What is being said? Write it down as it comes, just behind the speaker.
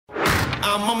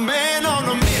I'm a man on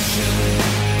a mission.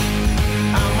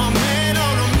 I'm a man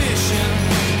on a mission.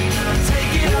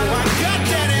 Take it up. I got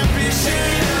that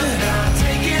ambition.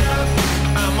 Take it up.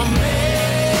 I'm a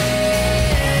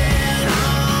man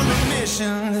on a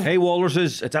mission. Hey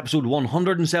Walruses, it's episode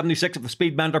 176 of the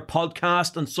Speedbender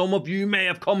podcast, and some of you may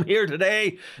have come here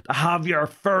today to have your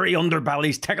furry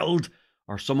underbellies tickled,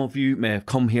 or some of you may have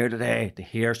come here today to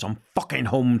hear some fucking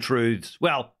home truths.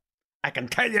 Well, I can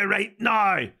tell you right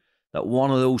now that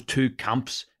one of those two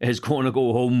camps is going to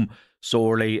go home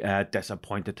sorely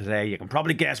disappointed today. You can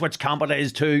probably guess which camp it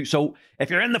is too. So if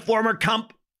you're in the former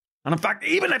camp, and in fact,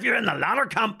 even if you're in the latter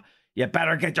camp, you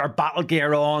better get your battle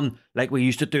gear on like we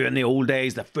used to do in the old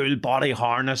days. The full body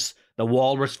harness, the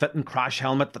walrus fitting crash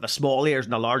helmet for the small ears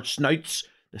and the large snouts,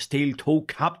 the steel toe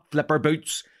cap flipper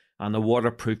boots, and the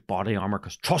waterproof body armour.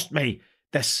 Because trust me,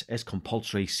 this is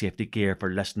compulsory safety gear for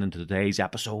listening to today's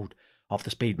episode of the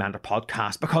Speedbender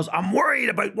podcast, because I'm worried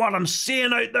about what I'm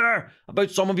seeing out there about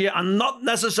some of you. I'm not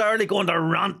necessarily going to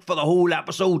rant for the whole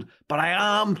episode, but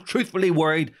I am truthfully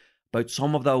worried about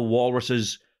some of the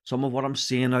walruses, some of what I'm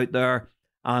seeing out there.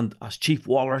 And as Chief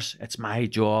Walrus, it's my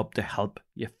job to help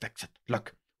you fix it.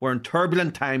 Look, we're in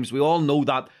turbulent times. We all know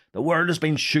that. The world has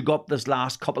been shook up this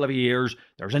last couple of years.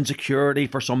 There's insecurity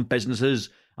for some businesses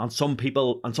and some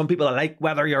people alike,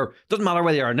 doesn't matter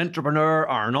whether you're an entrepreneur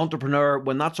or an entrepreneur,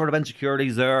 when that sort of insecurity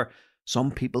is there,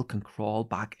 some people can crawl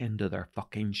back into their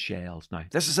fucking shells. Now,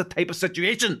 this is a type of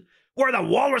situation where the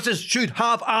walruses should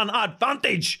have an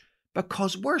advantage,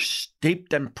 because we're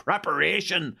steeped in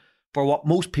preparation for what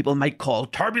most people might call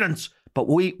turbulence, but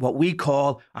what we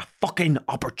call a fucking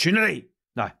opportunity.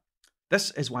 Now,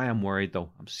 this is why I'm worried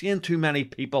though. I'm seeing too many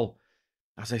people,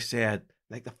 as I said,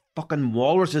 like the fucking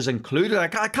walruses included.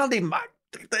 I can't even,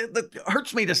 it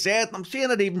hurts me to say it. I'm seeing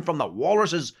it even from the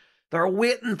walruses. They're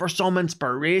waiting for some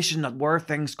inspiration at where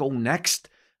things go next.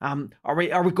 Are we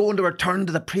going to return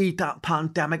to the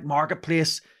pre-pandemic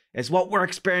marketplace? Is what we're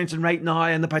experiencing right now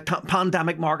in the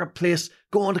pandemic marketplace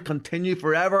going to continue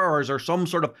forever? Or is there some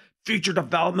sort of future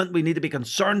development we need to be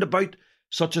concerned about,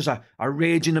 such as a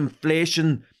raging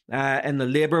inflation in the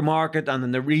labour market and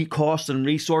in the cost and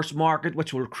resource market,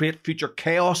 which will create future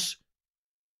chaos?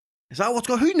 Is that what's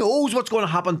going? Who knows what's going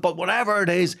to happen? But whatever it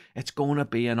is, it's going to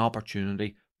be an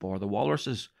opportunity for the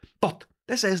walruses. But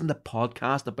this isn't a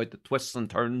podcast about the twists and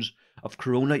turns of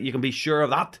Corona. You can be sure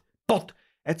of that. But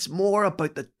it's more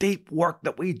about the deep work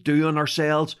that we do on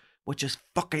ourselves, which is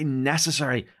fucking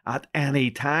necessary at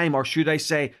any time, or should I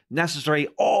say necessary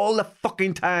all the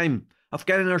fucking time, of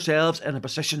getting ourselves in a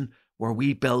position where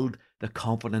we build the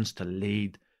confidence to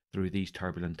lead through these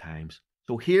turbulent times.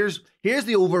 So here's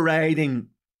the overriding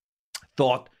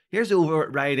thought. Here's the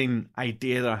overriding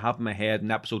idea that I have in my head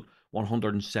in episode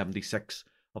 176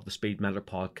 of the Speedbender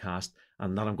podcast,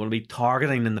 and that I'm going to be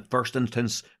targeting in the first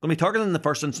instance.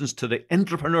 to the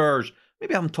entrepreneurs.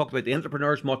 Maybe I haven't talked about the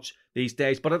entrepreneurs much these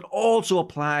days, but it also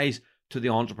applies to the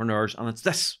entrepreneurs, and it's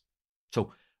this.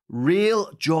 So,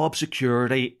 real job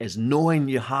security is knowing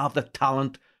you have the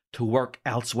talent to work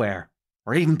elsewhere,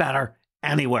 or even better,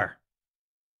 anywhere.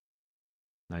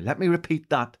 Now, let me repeat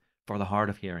that for the hard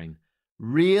of hearing.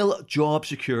 Real job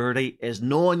security is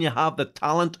knowing you have the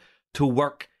talent to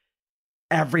work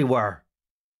everywhere,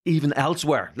 even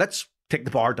elsewhere. Let's take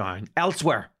the bar down.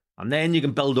 Elsewhere. And then you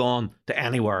can build on to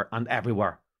anywhere and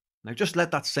everywhere. Now, just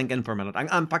let that sink in for a minute.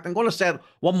 In fact, I'm going to say it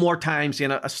one more time,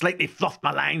 seeing I slightly fluffed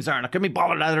my lines there, and I couldn't be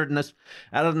bothered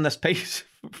editing this piece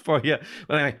for you.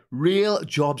 But anyway, real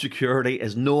job security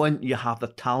is knowing you have the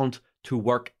talent to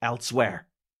work elsewhere.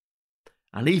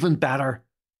 And even better,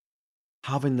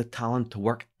 having the talent to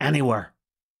work anywhere.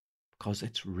 Because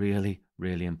it's really,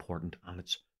 really important, and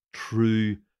it's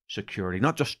true security,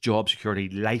 not just job security,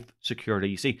 life security.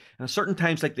 You see, in certain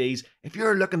times like these, if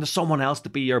you're looking to someone else to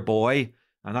be your boy,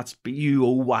 and that's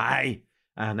B-U-O-Y,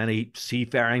 and any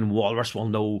seafaring walrus will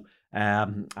know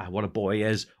what a boy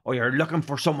is, or you're looking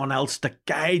for someone else to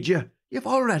guide you, you've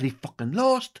already fucking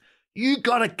lost. You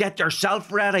gotta get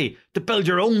yourself ready to build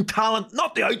your own talent,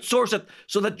 not to outsource it,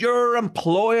 so that your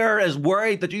employer is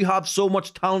worried that you have so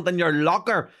much talent in your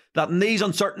locker that in these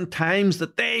uncertain times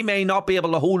that they may not be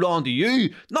able to hold on to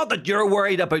you. Not that you're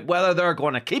worried about whether they're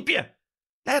going to keep you.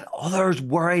 Let others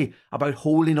worry about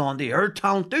holding on to your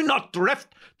talent. Do not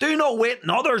drift. Do not wait on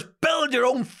others. Build your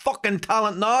own fucking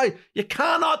talent now. You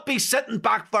cannot be sitting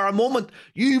back for a moment.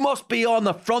 You must be on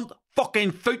the front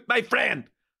fucking foot, my friend.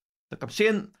 Look, I'm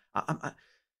seeing...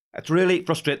 it's really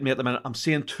frustrating me at the minute. I'm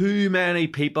seeing too many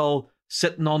people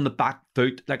sitting on the back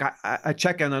foot. Like I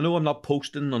check in. I know I'm not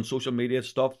posting on social media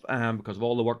stuff because of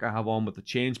all the work I have on with the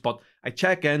change, but I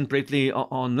check in briefly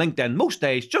on LinkedIn most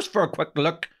days just for a quick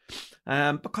look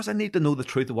because I need to know the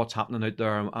truth of what's happening out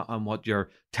there and what you're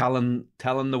telling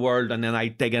the world, and then I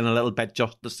dig in a little bit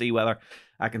just to see whether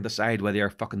I can decide whether you're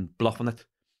fucking bluffing it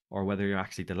or whether you're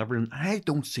actually delivering. And I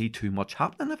don't see too much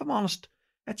happening, if I'm honest.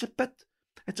 It's a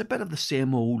bit of the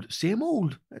same old.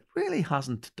 It really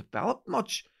hasn't developed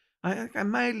much. I'm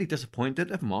mildly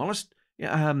disappointed, if I'm honest.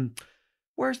 Yeah,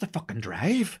 where's the fucking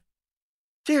drive?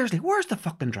 Seriously, where's the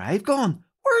fucking drive gone?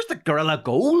 Where's the guerrilla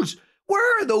goals?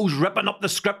 Where are those ripping up the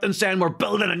script and saying we're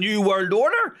building a new world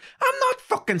order? I'm not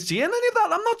fucking seeing any of that.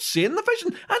 I'm not seeing the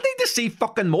vision. I need to see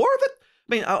fucking more of it.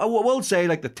 I mean, I will say,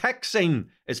 like, the tech scene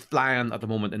is flying at the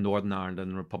moment in Northern Ireland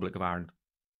and the Republic of Ireland.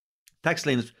 Tech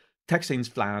scene's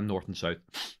flying north and south.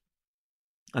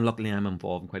 And luckily I'm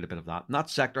involved in quite a bit of that. And that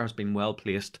sector has been well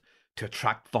placed to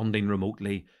attract funding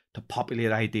remotely, to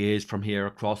populate ideas from here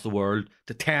across the world,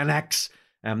 to 10x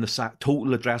the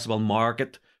total addressable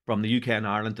market from the UK and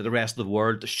Ireland to the rest of the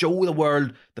world, to show the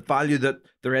world the value that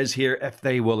there is here if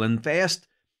they will invest.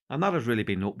 And that has really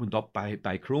been opened up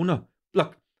by Corona.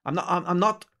 Look, I'm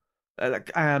not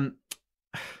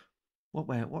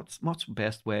what's the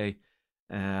best way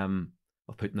of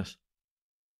putting this?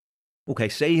 Okay,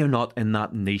 say you're not in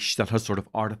that niche that has sort of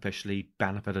artificially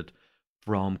benefited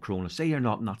from Corona. Say you're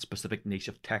not in that specific niche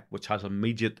of tech which has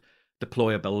immediate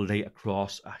deployability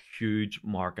across a huge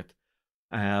market.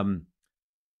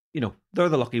 They're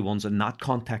the lucky ones in that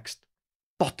context.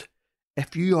 But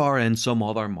if you are in some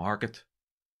other market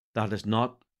that is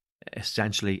not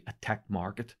essentially a tech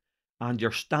market, and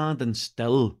you're standing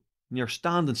still, you're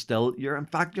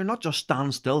not just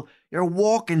standing still, you're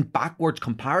walking backwards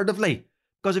comparatively.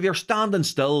 Because if you're standing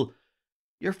still,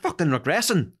 you're fucking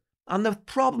regressing. And the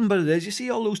problem with it is, you see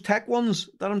all those tech ones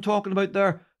that I'm talking about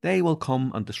there, they will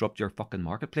come and disrupt your fucking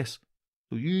marketplace.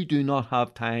 So you do not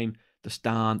have time to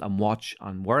stand and watch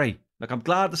and worry. Like, I'm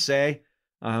glad to say,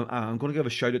 I'm going to give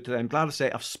a shout out to them. I'm glad to say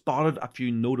I've spotted a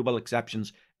few notable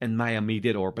exceptions in my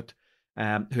immediate orbit,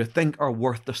 who I think are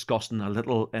worth discussing in a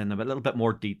little bit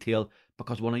more detail,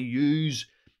 because when I use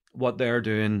what they're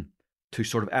doing to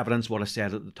sort of evidence what I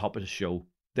said at the top of the show,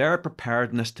 their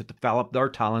preparedness to develop their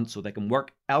talent so they can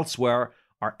work elsewhere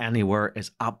or anywhere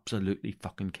is absolutely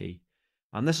fucking key.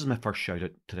 And this is my first shout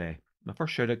out today. My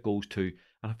first shout out goes to,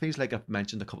 and it feels like I've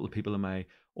mentioned a couple of people in my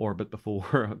orbit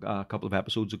before, a couple of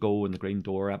episodes ago in the Green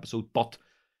Door episode, but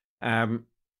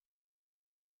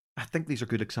I think these are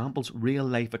good examples, real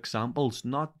life examples,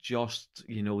 not just,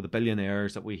 the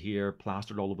billionaires that we hear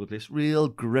plastered all over the place, real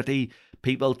gritty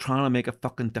people trying to make a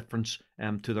fucking difference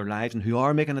to their lives, and who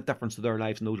are making a difference to their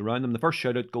lives and those around them. The first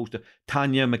shout out goes to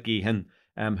Tanya McGeehan,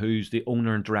 who's the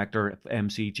owner and director of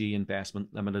MCG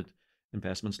Investments Limited.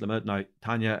 Now,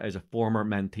 Tanya is a former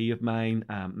mentee of mine.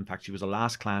 In fact, she was the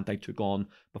last client I took on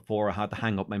before I had to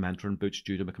hang up my mentoring boots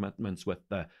due to my commitments with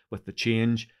the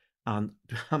change. And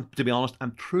to be honest,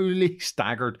 I'm truly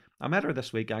staggered. I met her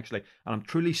this week, actually, and I'm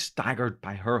truly staggered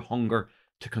by her hunger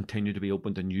to continue to be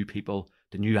open to new people,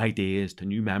 to new ideas, to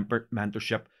new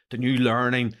mentorship, to new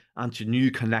learning, and to new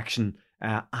connection,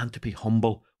 and to be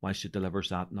humble while she delivers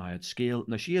that now at scale.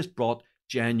 Now, she has brought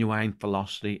genuine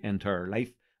velocity into her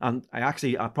life. And I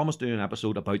promised to do an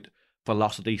episode about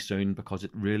velocity soon, because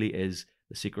it really is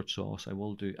the secret sauce. I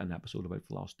will do an episode about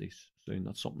velocity soon.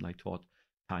 That's something I taught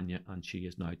Tanya, and she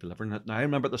is now delivering it. Now, I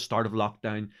remember at the start of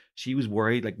lockdown, she was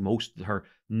worried, like most of her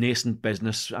nascent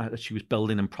business that she was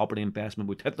building in property investment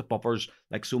would hit the buffers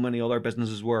like so many other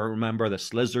businesses were. Remember, the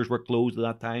Slizzers were closed at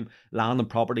that time. Land and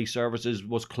Property Services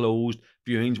was closed.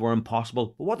 Viewings were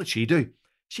impossible. But what did she do?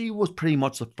 She was pretty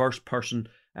much the first person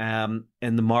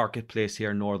in the marketplace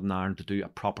here in Northern Ireland to do a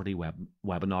property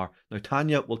webinar. Now,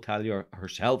 Tanya will tell you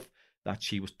herself that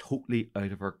she was totally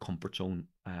out of her comfort zone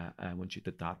when she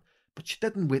did that. But she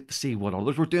didn't wait to see what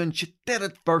others were doing. She did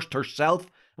it first herself.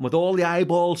 And with all the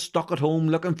eyeballs stuck at home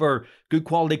looking for good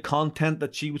quality content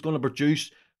that she was going to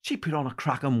produce, she put on a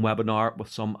cracking webinar with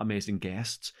some amazing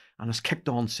guests, and has kicked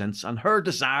on since. And her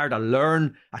desire to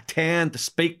learn, attend, to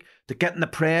speak, to get in the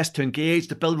press, to engage,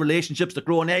 to build relationships, to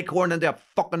grow an acorn into a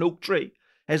fucking oak tree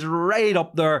is right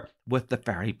up there with the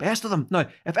very best of them. Now,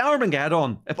 if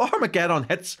Armageddon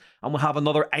hits and we have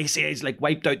another ice age like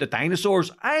wiped out the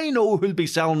dinosaurs, I know who'll be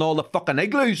selling all the fucking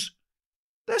igloos.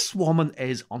 This woman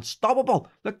is unstoppable.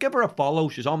 Look, give her a follow.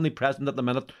 She's omnipresent at the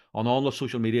minute on all the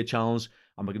social media channels,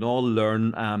 and we can all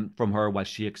learn from her while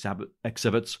she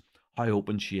exhibits how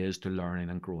open she is to learning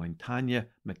and growing. Tanya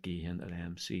McGeehan at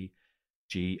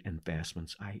MCG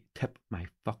Investments. I tip my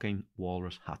fucking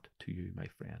walrus hat to you, my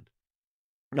friend.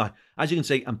 Now, as you can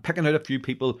see, I'm picking out a few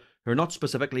people who are not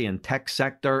specifically in tech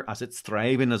sector, as it's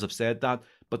thriving, as I've said that,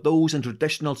 but those in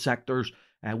traditional sectors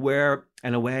where,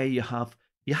 in a way, you have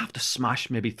you have to smash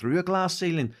maybe through a glass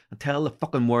ceiling and tell the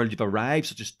fucking world you've arrived,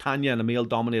 such as Tanya in a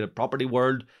male-dominated property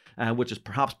world, which has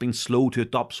perhaps been slow to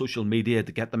adopt social media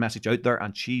to get the message out there,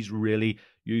 and she's really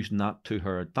using that to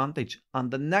her advantage.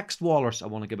 And the next walrus I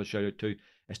want to give a shout out to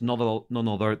is none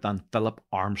other than Philip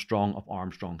Armstrong of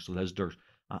Armstrong Solicitors.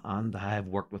 And I have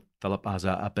worked with Philip as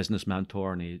a business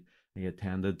mentor, and he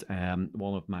attended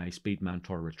one of my Speed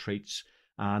Mentor retreats.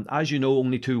 And as you know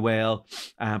only too well,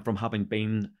 from having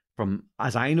been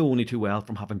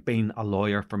a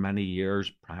lawyer for many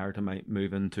years prior to my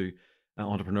move into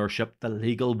entrepreneurship, the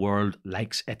legal world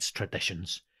likes its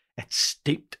traditions. It's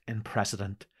steeped in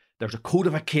precedent. There's a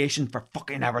codification for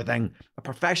fucking everything. A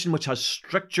profession which has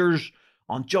strictures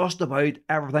on just about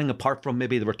everything apart from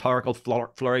maybe the rhetorical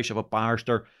flourish of a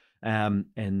barrister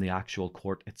in the actual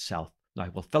court itself. Now,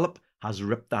 well, Philip has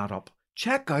ripped that up.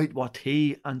 Check out what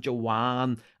he and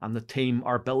Joanne and the team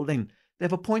are building.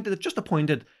 They've just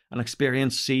appointed an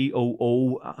experienced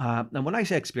COO. And when I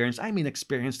say experienced, I mean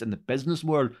experienced in the business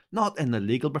world, not in the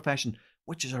legal profession,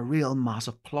 which is a real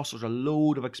massive plus. There's a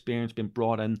load of experience being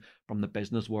brought in from the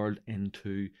business world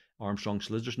into Armstrong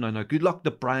Solicitors. Now, good luck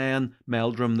to Brian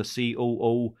Meldrum, the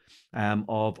COO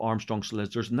of Armstrong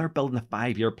Solicitors, and they're building a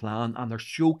 5-year plan, and they're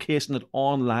showcasing it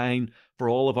online for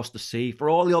all of us to see, for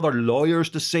all the other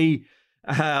lawyers to see,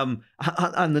 and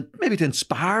maybe to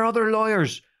inspire other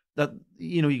lawyers that,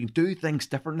 you can do things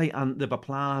differently. And they've a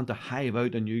plan to hive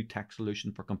out a new tech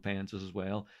solution for conveyances as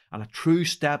well, and a true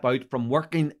step out from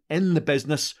working in the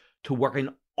business to working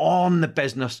on the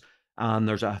business. And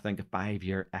there's, I think, a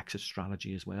 5-year exit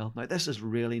strategy as well. Now, this is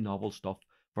really novel stuff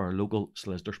for a local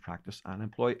solicitors practice, and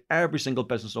employ every single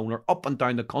business owner up and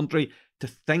down the country to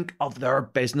think of their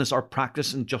business or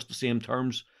practice in just the same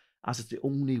terms, as it's the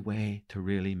only way to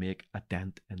really make a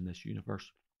dent in this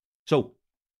universe. So,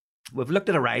 we've looked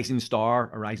at a rising star,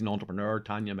 a rising entrepreneur,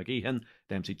 Tanya McGeehan,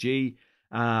 the MCG.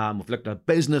 We've looked at a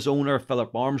business owner,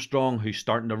 Philip Armstrong, who's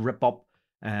starting to rip up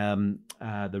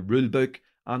the rule book.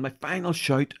 And my final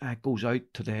shout goes out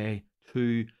today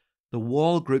to the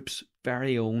Wall Group's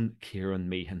very own Kieran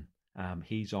Meehan.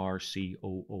 He's our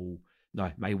COO.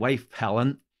 Now, my wife,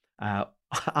 Helen,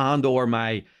 and or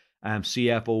my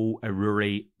CFO,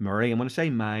 Rory Murray, and when I say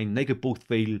mine, they could both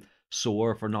feel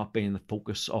sore for not being the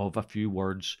focus of a few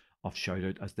words of shout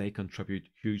out, as they contribute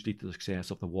hugely to the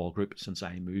success of the Wall Group since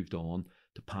I moved on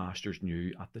to pastures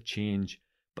new at the change.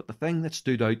 But the thing that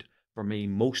stood out for me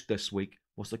most this week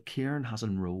was that Kieran has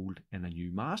enrolled in a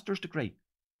new master's degree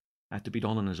to be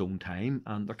done in his own time,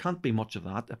 and there can't be much of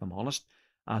that, if I'm honest,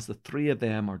 as the three of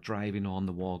them are driving on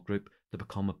the Wall Group to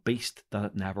become a beast that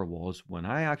it never was when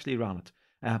I actually ran it.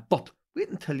 But wait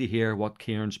until you hear what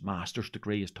Kieran's master's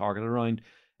degree is targeted around.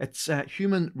 It's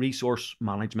human resource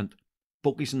management,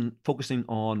 focusing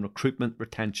on recruitment,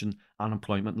 retention and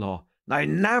employment law. Now,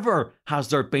 never has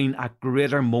there been a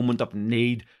greater moment of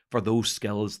need for those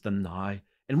skills than now.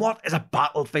 In what is a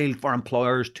battlefield for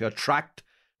employers to attract,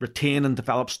 retain and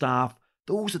develop staff,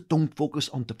 those that don't focus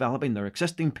on developing their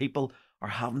existing people are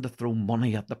having to throw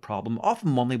money at the problem,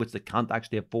 often money which they can't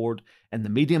actually afford in the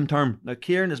medium term. Now,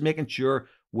 Kieran is making sure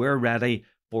we're ready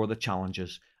for the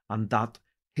challenges, and that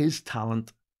his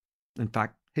talent,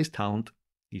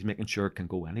 he's making sure it can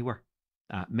go anywhere.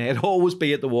 May it always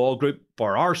be at the Wall Group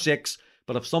for our sakes,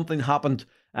 but if something happened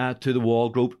to the Wall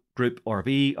Group, or if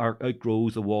he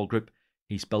outgrows the Wall Group,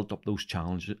 he's built up those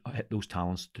talents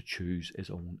to choose his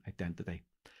own identity.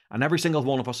 And every single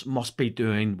one of us must be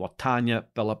doing what Tanya,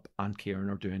 Philip and Kieran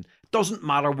are doing. It doesn't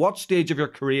matter what stage of your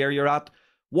career you're at,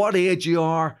 what age you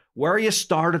are, where you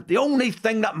started. The only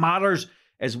thing that matters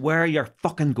is where you're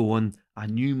fucking going,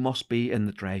 and you must be in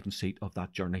the driving seat of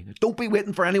that journey. Don't be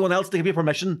waiting for anyone else to give you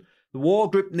permission. The Wall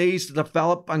Group needs to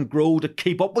develop and grow to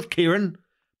keep up with Kieran.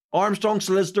 Armstrong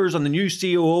Solicitors and the new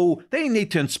COO, they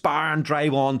need to inspire and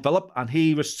drive on Philip, and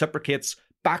he reciprocates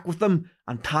back with them.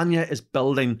 And Tanya is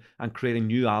building and creating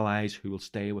new allies who will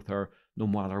stay with her no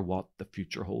matter what the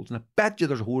future holds. And I bet you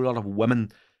there's a whole lot of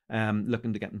women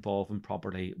looking to get involved in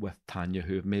property with Tanya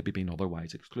who have maybe been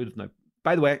otherwise excluded. Now,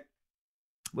 by the way,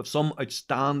 with some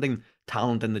outstanding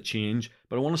talent in the change,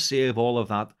 but I want to save all of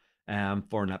that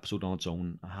for an episode on its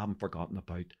own. I haven't forgotten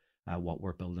about what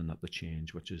we're building at the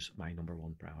change, which is my number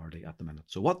one priority at the minute.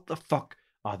 So what the fuck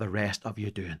are the rest of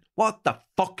you doing? What the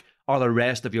fuck are the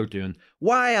rest of you doing?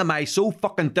 Why am I so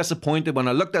fucking disappointed when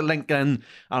I looked at LinkedIn and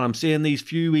I'm seeing these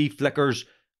few wee flickers?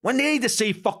 We need to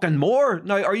see fucking more.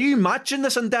 Now, are you matching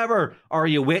this endeavour? Or are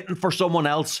you waiting for someone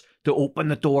else to open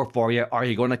the door for you? Are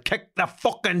you going to kick the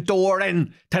fucking door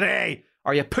in today?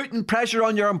 Are you putting pressure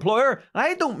on your employer?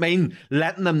 I don't mean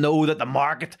letting them know that the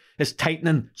market is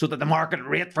tightening so that the market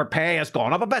rate for pay has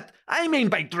gone up a bit. I mean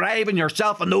by driving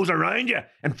yourself and those around you,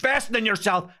 investing in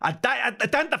yourself,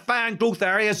 identifying growth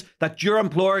areas that your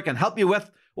employer can help you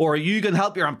with or you can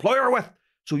help your employer with.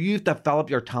 So you've developed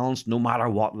your talents no matter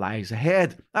what lies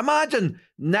ahead. Imagine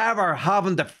never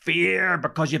having to fear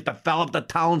because you've developed the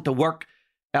talent to work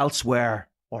elsewhere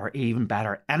or even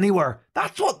better, anywhere.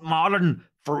 That's what modern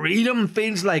freedom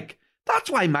feels like.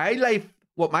 That's why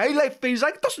what my life feels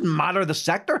like, it doesn't matter the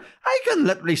sector. I can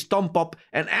literally stump up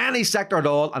in any sector at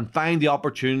all and find the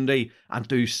opportunity and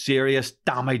do serious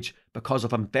damage because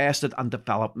I've invested and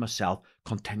developed myself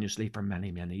continuously for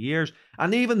many, many years.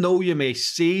 And even though you may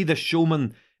see the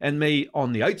showman in me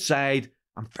on the outside,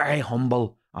 I'm very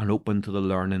humble and open to the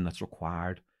learning that's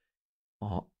required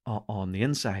on the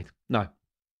inside. Now,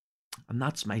 and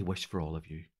that's my wish for all of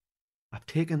you. I've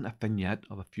taken a vignette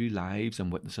of a few lives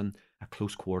and witnessing at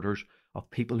close quarters of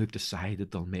people who've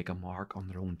decided they'll make a mark on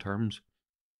their own terms.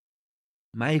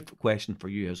 My question for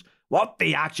you is, what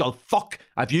the actual fuck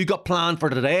have you got planned for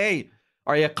today?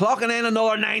 Are you clocking in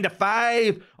another 9 to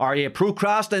 5? Are you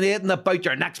procrastinating about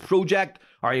your next project?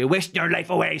 Are you wasting your life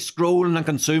away scrolling and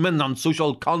consuming on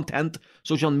social content,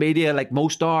 social media like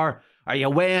most are? Are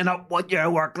you weighing up what your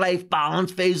work-life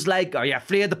balance feels like? Are you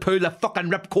afraid to pull the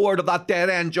fucking ripcord of that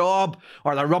dead-end job?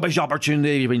 Or the rubbish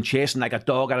opportunity you've been chasing like a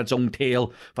dog at its own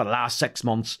tail for the last 6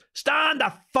 months? Stand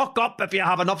the fuck up if you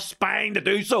have enough spine to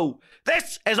do so.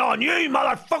 This is on you,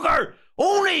 motherfucker!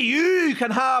 Only you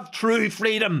can have true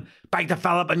freedom by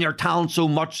developing your talent so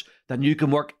much that you can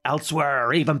work elsewhere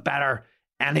or even better,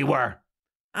 anywhere.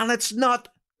 And it's not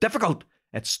difficult.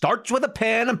 It starts with a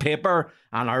pen and paper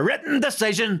and a written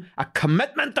decision, a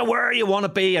commitment to where you want to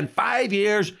be in 5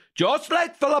 years, just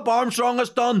like Philip Armstrong has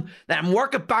done. Then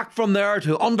work it back from there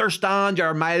to understand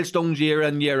your milestones year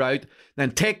in, year out.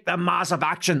 Then take the massive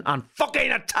action and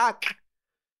fucking attack.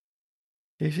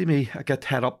 You see me, I get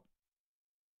head up.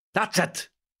 That's it.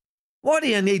 What do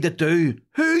you need to do?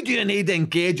 Who do you need to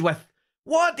engage with?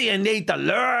 What do you need to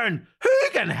learn? Who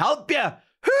can help you?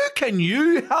 Who can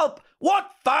you help?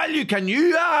 What value can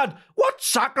you add? What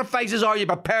sacrifices are you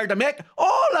prepared to make?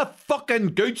 All the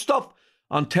fucking good stuff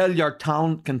until your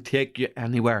talent can take you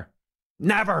anywhere.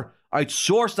 Never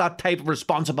outsource that type of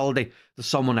responsibility to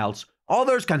someone else.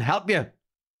 Others can help you,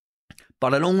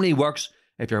 but it only works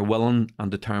if you're willing and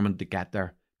determined to get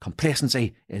there.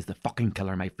 Complacency is the fucking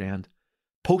killer, my friend.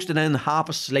 Posting in half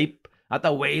asleep at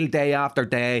the wheel day after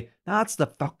day, that's the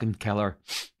fucking killer.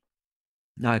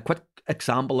 Now, a quick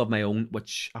example of my own,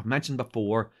 which I've mentioned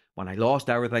before, when I lost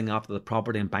everything after the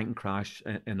property and banking crash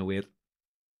in 08.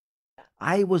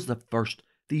 I was the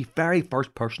very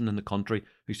first person in the country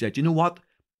who said, you know what?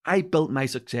 I built my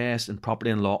success in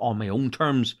property and law on my own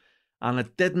terms, and I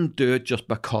didn't do it just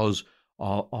because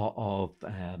of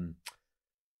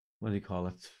what do you call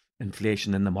it?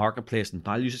 Inflation in the marketplace and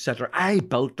values, etc. I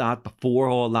built that before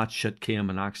all that shit came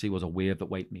and actually was a wave that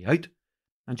wiped me out.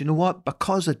 And you know what?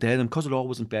 Because I did, and because I'd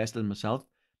always invested in myself,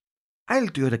 I'll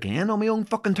do it again on my own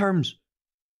fucking terms.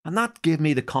 And that gave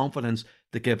me the confidence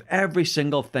to give every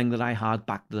single thing that I had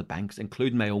back to the banks,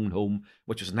 including my own home,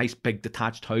 which was a nice big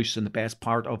detached house in the best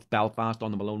part of Belfast on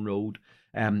the Malone Road,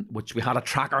 which we had a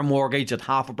tracker mortgage at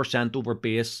 0.5% over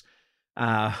base,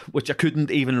 which I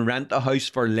couldn't even rent a house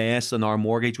for less than our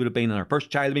mortgage would have been, and our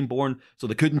first child had been born, so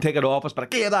they couldn't take it off us, but I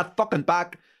gave that fucking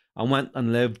back and went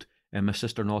and lived in my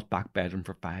sister-in-law's back bedroom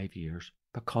for 5 years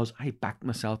because I backed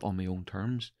myself on my own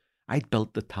terms. I'd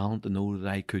built the talent to know that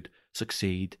I could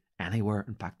succeed anywhere,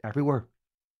 in fact, everywhere.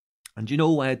 And you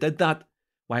know why I did that?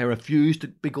 Why I refused to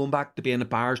be going back to being a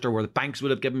barrister where the banks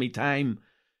would have given me time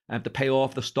to pay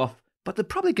off the stuff, but they'd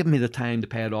probably given me the time to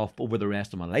pay it off over the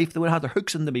rest of my life. They would have had their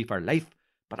hooks into me for life.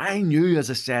 But I knew, as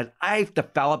I said, I had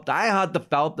developed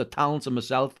the talents in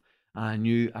myself, and I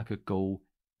knew I could go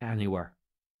anywhere.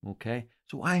 Okay?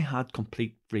 So I had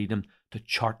complete freedom to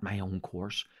chart my own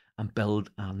course and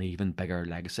build an even bigger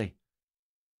legacy.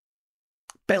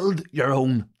 Build your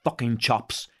own fucking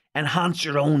chops. Enhance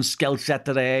your own skill set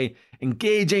today.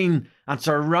 Engaging and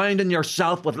surrounding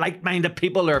yourself with like-minded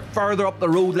people who are further up the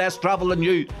road less travelled than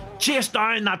you. Chase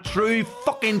down that true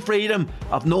fucking freedom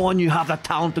of knowing you have the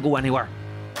talent to go anywhere.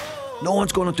 No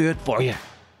one's going to do it for you.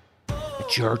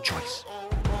 It's your choice.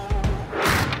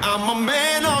 I'm a man.